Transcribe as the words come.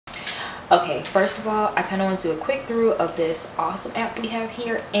Okay, first of all, I kind of want to do a quick through of this awesome app we have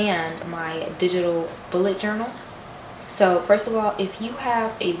here and my digital bullet journal. So first of all, if you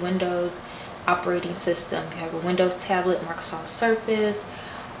have a Windows operating system, if you have a Windows tablet, Microsoft Surface,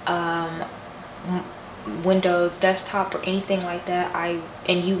 Windows desktop, or anything like that,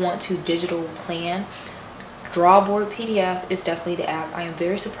 and you want to digital plan, Drawboard PDF is definitely the app. I am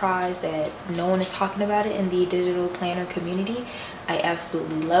very surprised that no one is talking about it in the digital planner community. I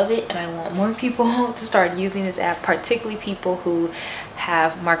absolutely love it, and I want more people to start using this app, particularly people who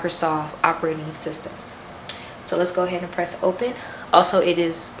have Microsoft operating systems. So let's go ahead and press open. Also, it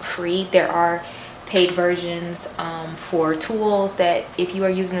is free. There are paid versions for tools that if you are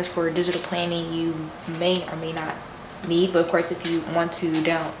using this for digital planning, you may or may not need. But of course, if you want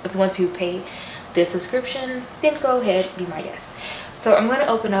to pay the subscription, then go ahead, be my guest. So I'm going to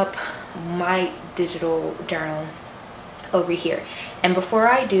open up my digital journal over here, and before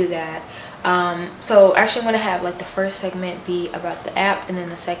I do that, so actually I'm going to have like the first segment be about the app, and then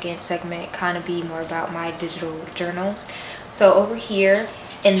the second segment kind of be more about my digital journal. So over here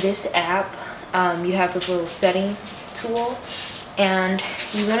in this app, you have this little settings tool, and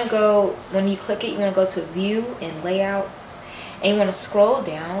you want to go, when you click it, you want to go to view and layout, and you want to scroll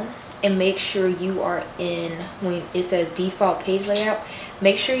down and make sure you are in, when it says default page layout,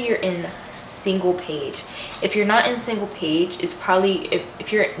 make sure you're in single page. If you're not in single page, it's probably,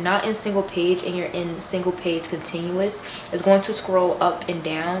 if you're not in single page and you're in single page continuous, it's going to scroll up and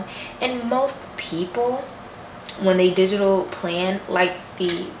down. And most people, when they digital plan, like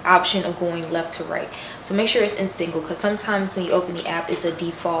the option of going left to right. So make sure it's in single, because sometimes when you open the app, it's a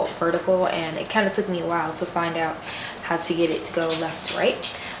default vertical, and it kind of took me a while to find out how to get it to go left to right.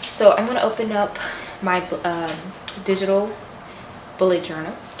 So I'm going to open up my digital bullet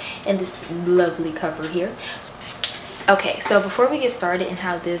journal and this lovely cover here. Okay, so before we get started in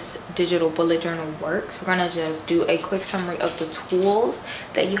how this digital bullet journal works, we're going to just do a quick summary of the tools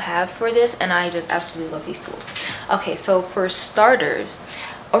that you have for this, and I just absolutely love these tools. Okay, so for starters,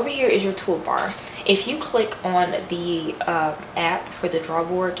 over here is your toolbar. If you click on the app for the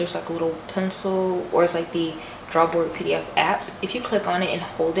Drawboard, there's like a little pencil, or it's like the Drawboard PDF app. If you click on it and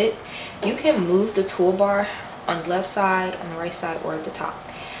hold it, you can move the toolbar on the left side, on the right side, or at the top.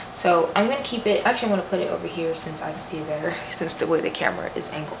 So I'm going to keep it, actually I'm going to put it over here since I can see it better, since the way the camera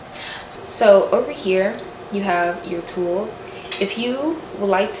is angled. So over here you have your tools. If you would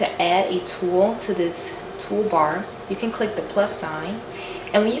like to add a tool to this toolbar, you can click the plus sign,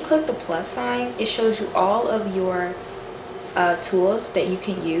 and when you click the plus sign, it shows you all of your tools that you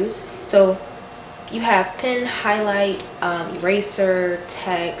can use. So you have pen, highlight, eraser,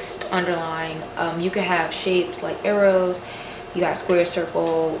 text, underline. You can have shapes like arrows. You got square,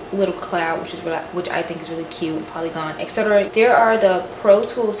 circle, little cloud, which I think is really cute, polygon, etc. There are the pro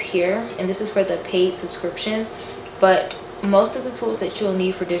tools here, and this is for the paid subscription, but most of the tools that you'll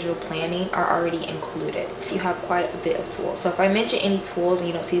need for digital planning are already included. You have quite a bit of tools. So if I mention any tools and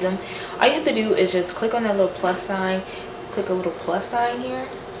you don't see them, all you have to do is just click on that little plus sign, click a little plus sign here.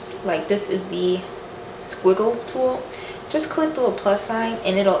 Like this is the squiggle tool. Just click the little plus sign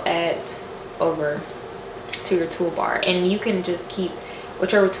and it'll add over to your toolbar, and you can just keep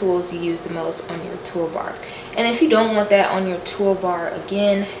whichever tools you use the most on your toolbar. And if you don't want that on your toolbar,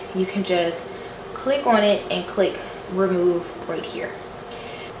 again, you can just click on it and click remove right here.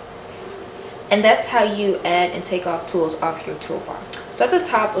 And that's how you add and take off tools off your toolbar. So at the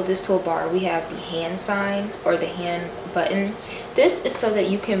top of this toolbar, we have the hand sign, or the hand button. This is so that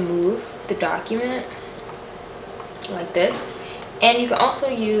you can move the document like this. And you can also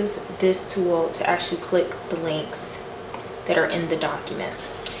use this tool to actually click the links that are in the document.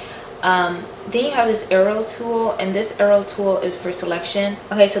 Then you have this arrow tool, and this arrow tool is for selection.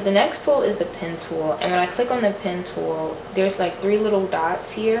 Okay, so the next tool is the pen tool, and when I click on the pen tool, there's like 3 little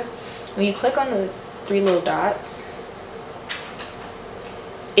dots here. When you click on the 3 little dots,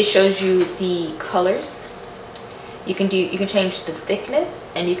 it shows you the colors. You can change the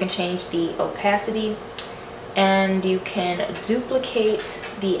thickness, and you can change the opacity, and you can duplicate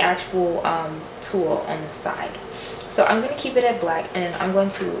the actual tool on the side. So I'm going to keep it at black, and I'm going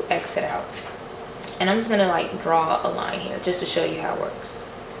to exit out, and I'm just going to like draw a line here just to show you how it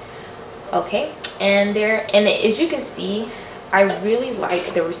works. Okay, and as you can see, I really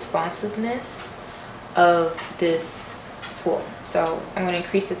like the responsiveness of this tool. So I'm going to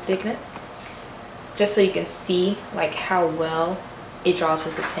increase the thickness just so you can see like how well it draws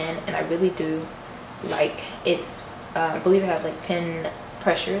with the pen, and I really do like it's I believe it has like pen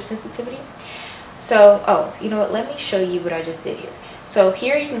pressure sensitivity. So oh, you know what, let me show you what I just did here. So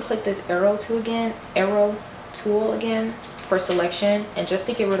here you can click this arrow tool again, for selection, and just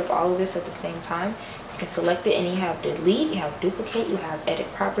to get rid of all of this at the same time, you can select it and you have delete, you have duplicate, you have edit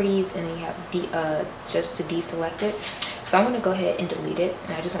properties, and then you have just to deselect it. So I'm going to go ahead and delete it,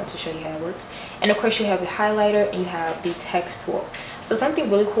 and I just want to show you how it works. And of course you have a highlighter and you have the text tool. So something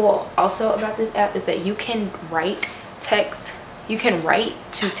really cool also about this app is that you can write text, you can write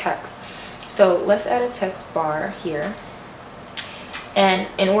to text. So let's add a text bar here, and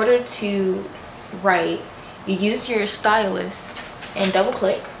in order to write, you use your stylus and double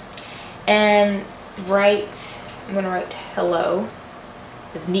click and write, I'm going to write hello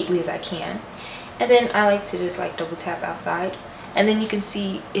as neatly as I can. And then I like to just like double tap outside, and then you can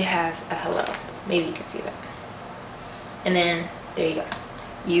see it has a hello. Maybe you can see that. And then there you go.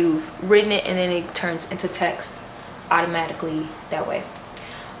 You've written it, and then it turns into text automatically that way.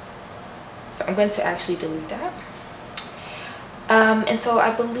 So I'm going to actually delete that. And so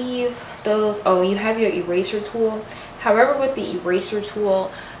I believe those, oh, you have your eraser tool. However, with the eraser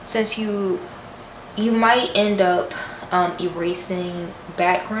tool, since you might end up erasing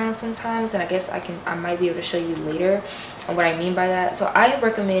background sometimes, and I guess I might be able to show you later and what I mean by that. So I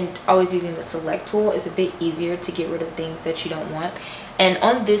recommend always using the select tool. It's a bit easier to get rid of things that you don't want. And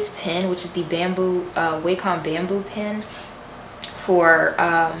on this pen, which is the bamboo Wacom bamboo pen for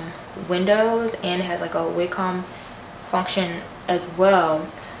Windows, and it has like a Wacom function as well,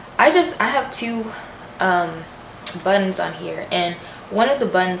 I have two buttons on here, and one of the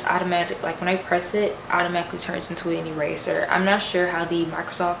buttons like when I press it, automatically turns into an eraser. I'm not sure how the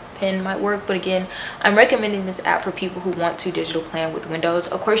Microsoft pen might work, but again, I'm recommending this app for people who want to digital plan with Windows.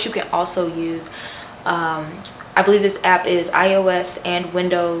 Of course, you can also use I believe this app is iOS and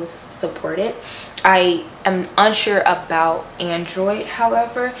Windows supported. I am unsure about Android,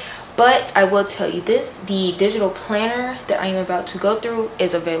 however, but I will tell you this: the digital planner that I am about to go through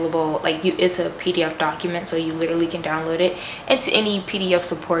is available. Like, it's a PDF document, so you literally can download it into any PDF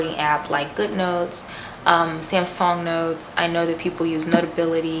supporting app like GoodNotes, Samsung Notes. I know that people use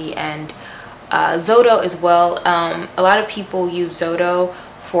Notability and Zoto as well. A lot of people use Zoto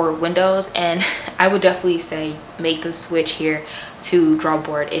for Windows, and I would definitely say make the switch here to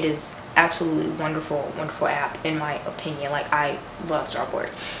Drawboard. It is absolutely wonderful app in my opinion. Like, I love Drawboard.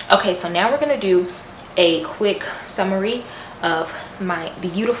 Okay, so now we're gonna do a quick summary of my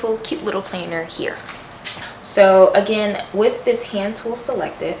beautiful cute little planner here. So again, with this hand tool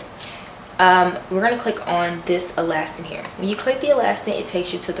selected, we're going to click on this elastin here. When you click the elastin, it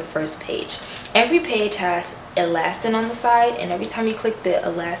takes you to the first page. Every page has elastin on the side, and every time you click the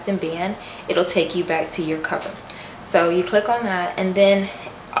elastin band, it'll take you back to your cover. So you click on that, and then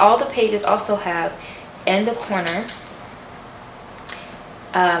all the pages also have in the corner,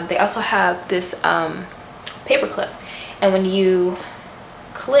 they also have this paper clip, and when you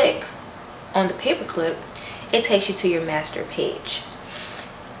click on the paper clip, it takes you to your master page.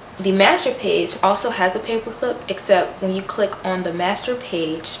 The master page also has a paperclip, except when you click on the master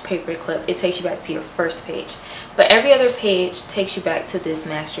page paperclip, it takes you back to your first page. But every other page takes you back to this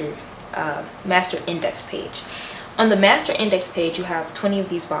master index page. On the master index page, you have 20 of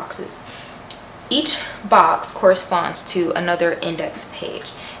these boxes. Each box corresponds to another index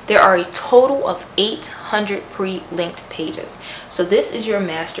page. There are a total of 800 pre-linked pages. So this is your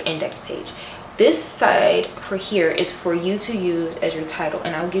master index page. This side for here is for you to use as your title,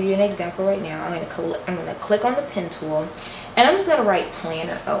 and I'll give you an example right now. I'm gonna click on the pen tool, and I'm just gonna write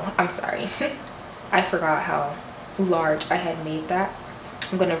planner. Oh, I'm sorry. I forgot how large I had made that.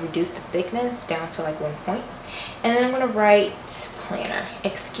 I'm gonna reduce the thickness down to like 1 point, and then I'm gonna write planner.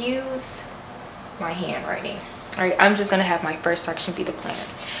 Excuse my handwriting. All right, I'm just gonna have my first section be the planner.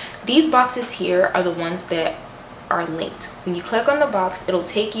 These boxes here are the ones that are linked. When you click on the box, it'll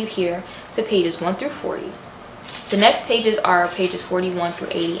take you here to pages 1 through 40. The next pages are pages 41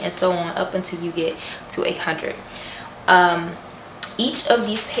 through 80, and so on up until you get to 100. Each of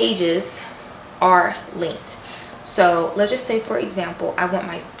these pages are linked. So let's just say, for example, I want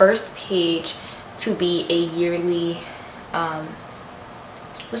my first page to be a yearly,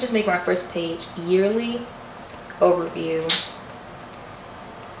 let's just make my first page yearly overview,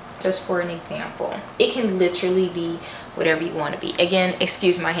 just for an example. It can literally be whatever you want to be. Again,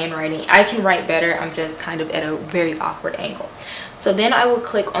 excuse my handwriting. I can write better. I'm just kind of at a very awkward angle. So then I will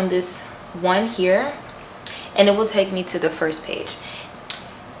click on this one here, and it will take me to the first page.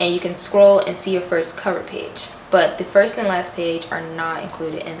 And you can scroll and see your first cover page. But the first and last page are not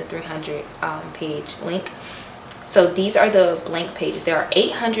included in the 300 page link. So these are the blank pages. There are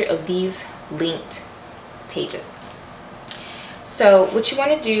 800 of these linked pages. So what you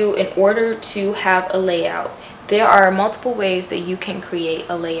want to do in order to have a layout, there are multiple ways that you can create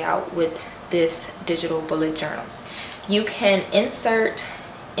a layout with this digital bullet journal. you can insert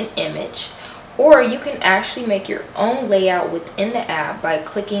an image, or you can actually make your own layout within the app by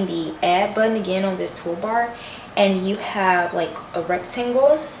clicking the add button again on this toolbar, and you have like a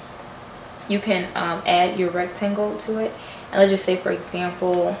rectangle. You can add your rectangle to it, and let's just say, for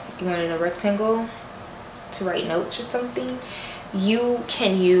example, you wanted a rectangle to write notes or something. You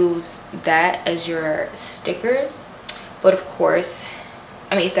can use that as your stickers, but of course,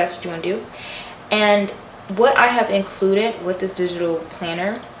 I mean, if that's what you want to do. And what I have included with this digital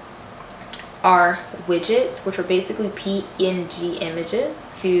planner are widgets, which are basically PNG images.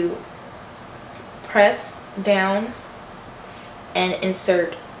 To press down and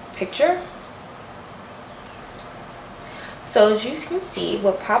insert picture. So as you can see,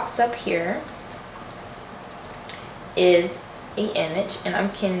 what pops up here is an image, and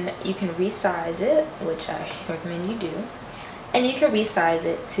you can resize it, which I recommend you do, and you can resize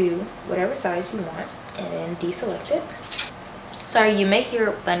it to whatever size you want, and then deselect it. Sorry, you may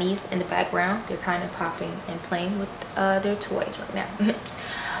hear bunnies in the background. They're kind of popping and playing with their toys right now.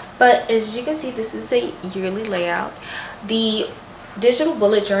 But as you can see, this is a yearly layout. The digital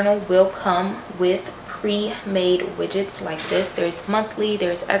bullet journal will come with pre-made widgets like this. There's monthly,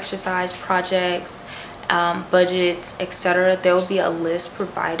 there's exercise, projects, budgets, etc. There will be a list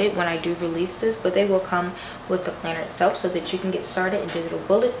provided when I do release this, but they will come with the planner itself so that you can get started in digital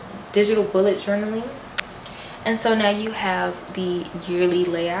bullet journaling. And so now you have the yearly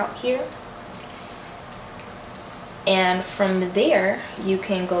layout here, and from there you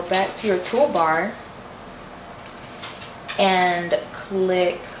can go back to your toolbar and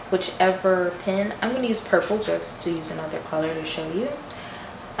click whichever pen. I'm going to use purple just to use another color to show you.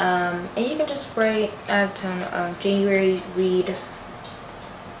 And you can just write January read.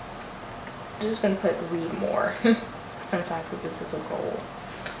 I'm just going to put read more. Sometimes this is a goal.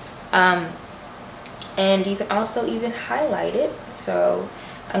 And you can also even highlight it. So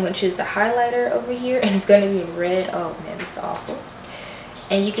I'm going to choose the highlighter over here, and it's going to be in red. Oh man, this is awful.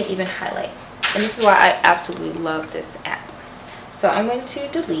 And you can even highlight. And this is why I absolutely love this app. So I'm going to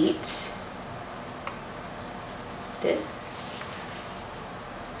delete this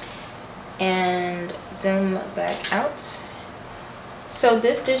and zoom back out. So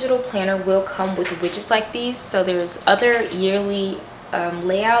this digital planner will come with widgets like these. So there's other yearly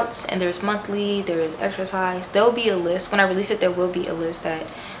layouts, and there's monthly, there's exercise. There will be a list. When I release it, there will be a list that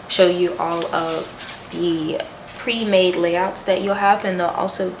show you all of the pre-made layouts that you'll have, and there'll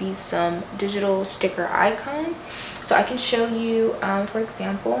also be some digital sticker icons. So I can show you, for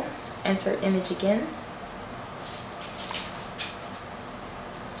example, insert image again.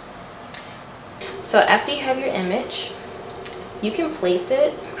 So after you have your image, you can place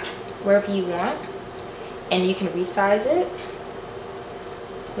it wherever you want, and you can resize it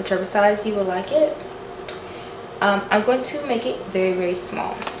whichever size you would like it. I'm going to make it very, very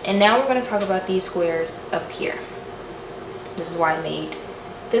small. And now we're going to talk about these squares up here. This is why I made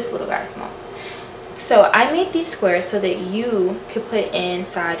this little guy small. So I made these squares so that you could put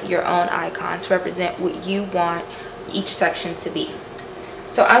inside your own icons to represent what you want each section to be.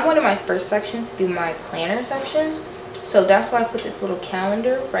 So I wanted my first section to be my planner section. So that's why I put this little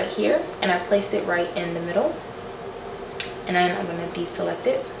calendar right here, and I placed it right in the middle. And then I'm going to deselect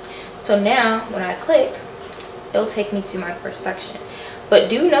it. So now when I click, it'll take me to my first section. But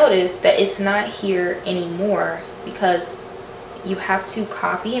do notice that it's not here anymore, because you have to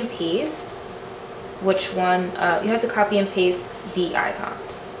copy and paste which one. You have to copy and paste the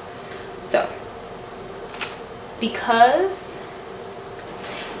icons. So because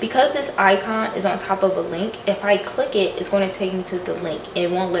this icon is on top of a link, if I click it, it's going to take me to the link.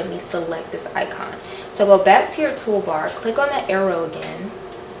 It won't let me select this icon. So go back to your toolbar, click on that arrow again,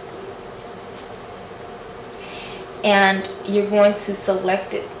 and you're going to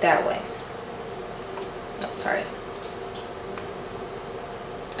select it that way. No, sorry.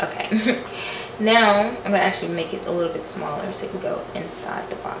 Okay. Now I'm going to actually make it a little bit smaller so it can go inside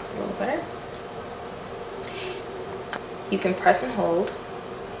the box a little better. You can press and hold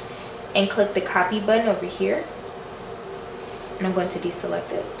and click the copy button over here, and I'm going to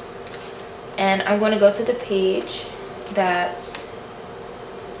deselect it, and I'm going to go to the page that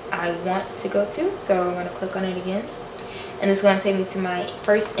I want to go to. So I'm going to click on it again, and it's going to take me to my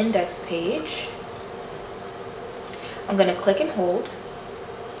first index page. I'm going to click and hold,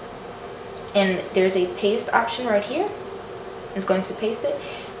 and there's a paste option right here. It's going to paste it,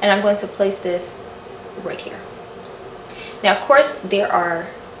 and I'm going to place this right here. Now of course there are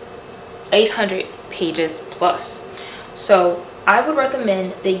 800 pages plus, so I would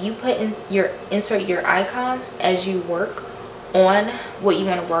recommend that you insert your icons as you work on what you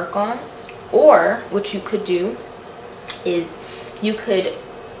want to work on. Or what you could do is you could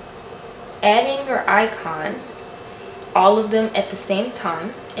add in your icons, all of them at the same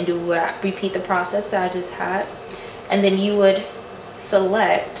time, and repeat the process that I just had. And then you would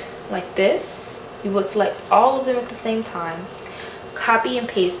select like this. You would select all of them at the same time, copy and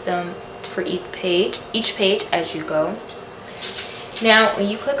paste them for each page as you go. Now when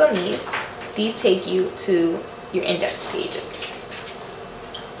you click on these take you to your index pages.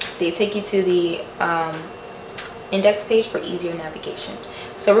 They take you to the index page for easier navigation.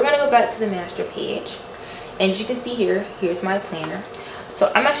 So we're going to go back to the master page, and as you can see here, here's my planner.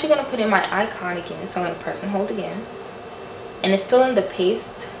 So I'm actually going to put in my icon again, so I'm going to press and hold again, and it's still in the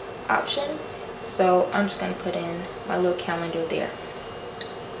paste option, so I'm just going to put in my little calendar there.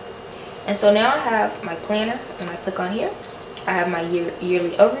 And so now I have my planner, and I click on here, I have my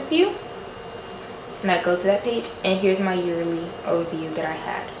yearly overview, and I go to that page, and here's my yearly overview that I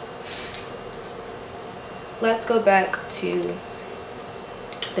had. Let's go back to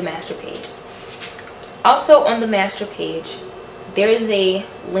the master page. Also on the master page, there is a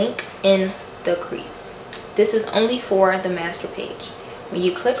link in the crease. This is only for the master page. When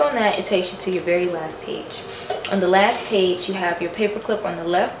you click on that, it takes you to your very last page. On the last page, you have your paperclip on the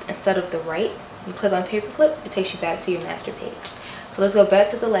left instead of the right. You click on paperclip, it takes you back to your master page. So let's go back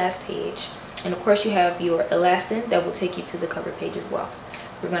to the last page, and of course you have your elastin that will take you to the cover page as well.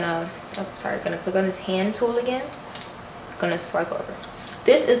 We're gonna click on this hand tool again. I'm gonna swipe over.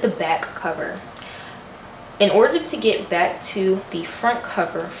 This is the back cover. In order to get back to the front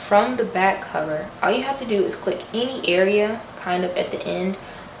cover from the back cover, all you have to do is click any area kind of at the end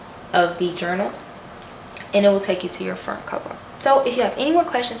of the journal, and it will take you to your front cover. So if you have any more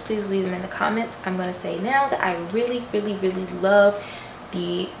questions, please leave them in the comments. I'm going to say now that I really love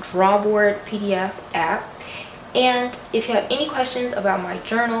the Drawboard PDF app. And if you have any questions about my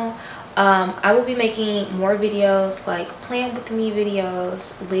journal, I will be making more videos like plan with me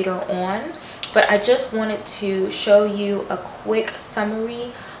videos later on. But I just wanted to show you a quick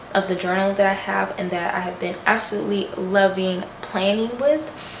summary of the journal that I have and that I have been absolutely loving planning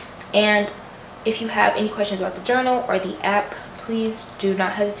with. And if you have any questions about the journal or the app, please do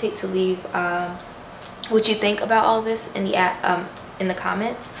not hesitate to leave what you think about all this in the app in the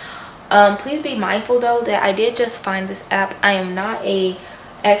comments. Please be mindful though that I did just find this app. I am not an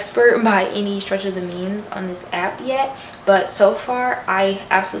expert by any stretch of the means on this app yet, but so far I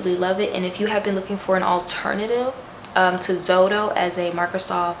absolutely love it. And if you have been looking for an alternative to Zoto as a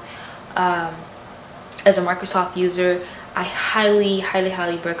Microsoft user, I highly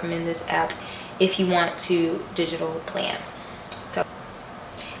recommend this app if you want to digital plan.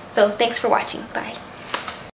 So thanks for watching. Bye.